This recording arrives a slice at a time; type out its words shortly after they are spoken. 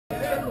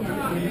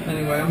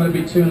Anyway, I'm going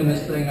to be tuning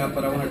this thing up,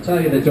 but I want to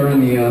tell you that during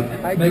the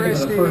making of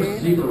the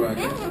first Zebra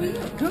record,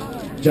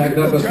 Jack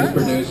Douglas was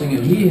producing,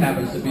 and he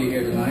happens to be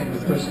here tonight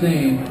with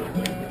Christine.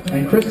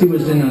 And Christy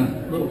was in a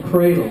little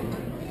cradle,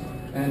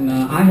 and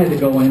I had to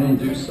go in and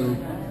do some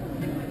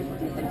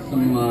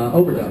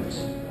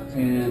overdubs.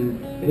 And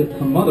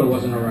her mother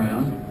wasn't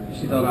around.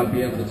 She thought I'd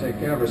be able to take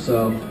care of her,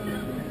 so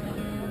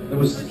there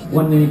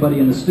wasn't anybody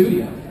in the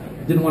studio.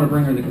 I didn't want to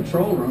bring her in the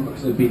control room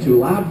because it'd be too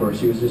loud for her.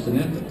 She was just an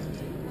infant.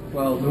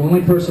 Well, the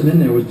only person in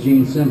there was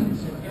Gene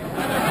Simmons.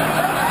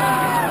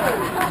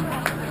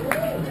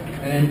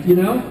 And, you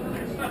know,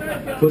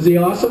 was he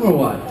awesome or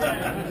what?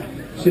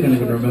 She didn't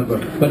even remember.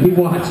 But he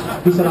watched.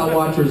 He said, I'll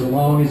watch her as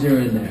long as you're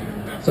in there.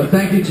 So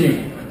thank you,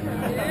 Gene.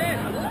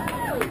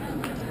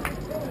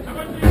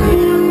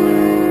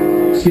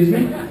 Excuse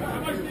me?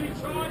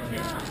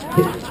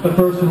 The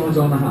first one was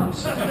on the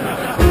house.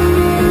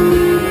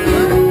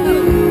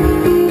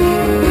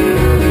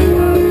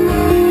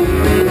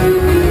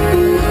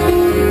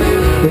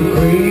 The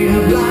queen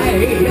of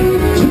light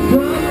to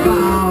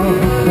profile,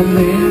 and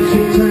then